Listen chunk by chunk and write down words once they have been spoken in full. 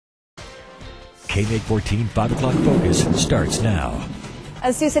KMAG 14 5 o'clock focus starts now.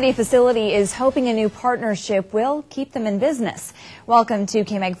 A Sioux City facility is hoping a new partnership will keep them in business. Welcome to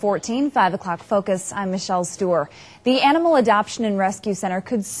KMAG 14 5 o'clock focus. I'm Michelle Stewart. The Animal Adoption and Rescue Center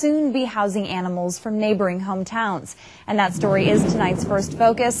could soon be housing animals from neighboring hometowns. And that story is tonight's first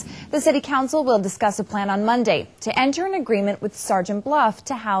focus. The City Council will discuss a plan on Monday to enter an agreement with Sergeant Bluff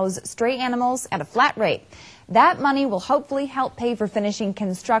to house stray animals at a flat rate. That money will hopefully help pay for finishing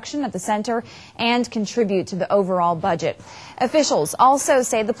construction at the center and contribute to the overall budget. Officials also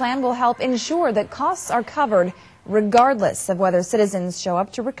say the plan will help ensure that costs are covered regardless of whether citizens show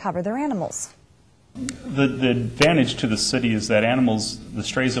up to recover their animals. The advantage to the city is that animals, the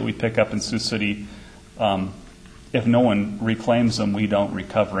strays that we pick up in Sioux City, if no one reclaims them, we don't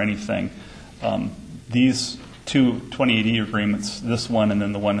recover anything. These two 2080 agreements, this one and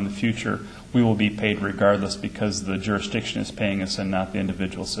then the one in the future, we will be paid regardless because the jurisdiction is paying us and not the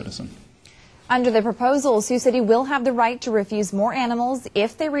individual citizen. Under the proposal, Sioux City will have the right to refuse more animals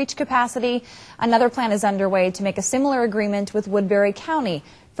if they reach capacity. Another plan is underway to make a similar agreement with Woodbury County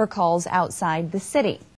for calls outside the city.